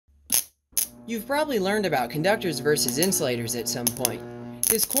You've probably learned about conductors versus insulators at some point.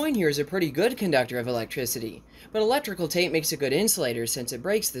 This coin here is a pretty good conductor of electricity, but electrical tape makes a good insulator since it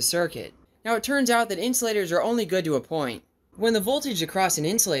breaks the circuit. Now it turns out that insulators are only good to a point. When the voltage across an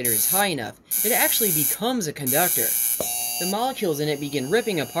insulator is high enough, it actually becomes a conductor. The molecules in it begin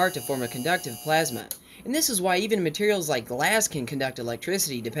ripping apart to form a conductive plasma, and this is why even materials like glass can conduct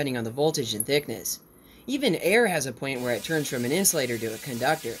electricity depending on the voltage and thickness. Even air has a point where it turns from an insulator to a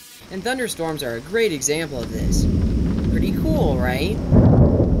conductor, and thunderstorms are a great example of this. Pretty cool, right?